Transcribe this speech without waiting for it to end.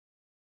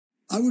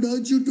I would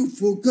urge you to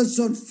focus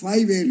on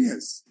 5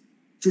 areas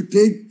to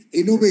take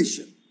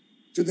innovation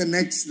to the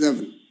next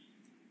level.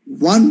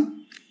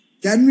 1,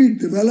 can we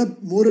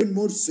develop more and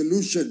more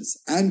solutions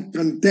and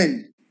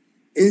content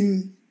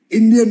in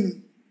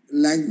Indian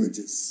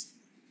languages?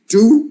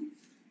 2,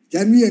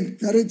 can we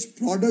encourage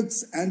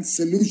products and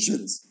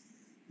solutions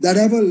that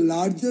have a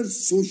larger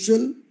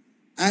social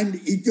and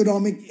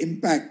economic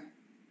impact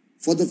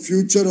for the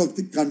future of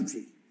the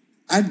country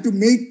and to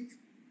make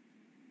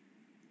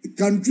the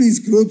country's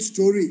growth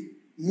story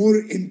more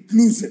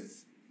inclusive?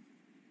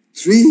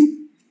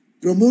 3,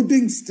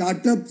 promoting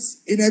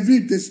startups in every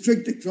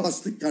district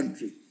across the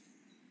country.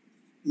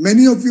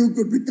 Many of you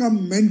could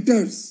become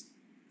mentors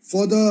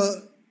for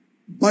the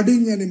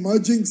budding and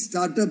emerging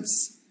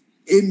startups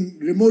in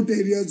remote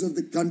areas of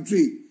the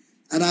country.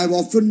 And I've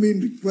often been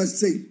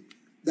requesting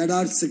that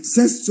our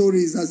success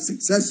stories, our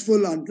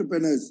successful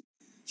entrepreneurs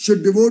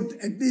should devote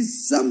at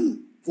least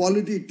some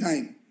quality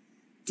time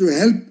to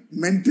help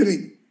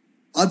mentoring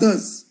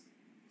others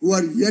who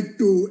are yet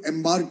to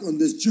embark on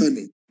this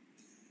journey.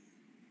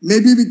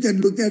 Maybe we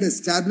can look at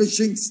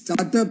establishing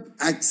startup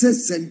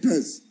access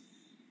centers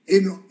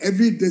in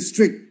every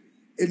district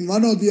in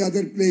one or the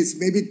other place,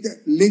 maybe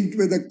linked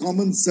with a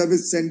common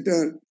service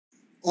center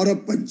or a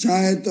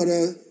panchayat or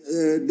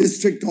a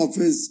district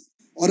office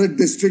or a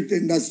district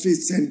industry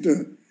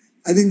center.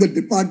 I think the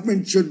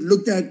department should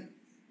look at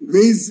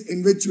ways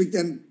in which we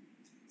can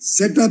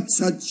set up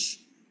such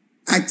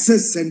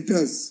access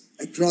centers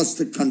across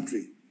the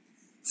country.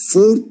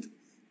 4th,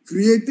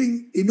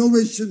 creating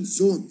innovation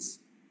zones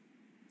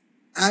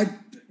at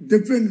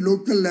different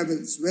local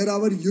levels where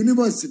our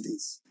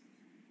universities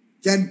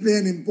can play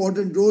an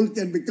important role,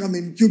 can become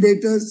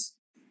incubators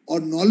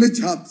or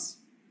knowledge hubs,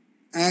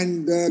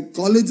 and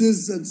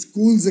colleges and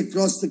schools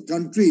across the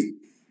country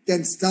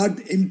can start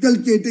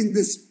inculcating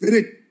the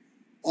spirit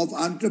of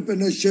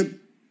entrepreneurship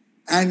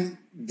and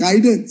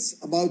guidance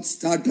about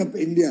Startup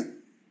India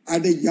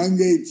at a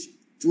young age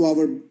to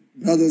our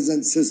brothers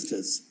and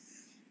sisters.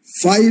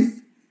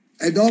 5,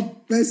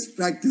 adopt best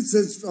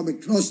practices from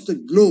across the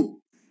globe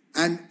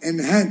and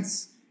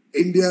enhance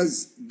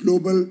India's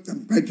global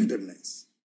competitiveness.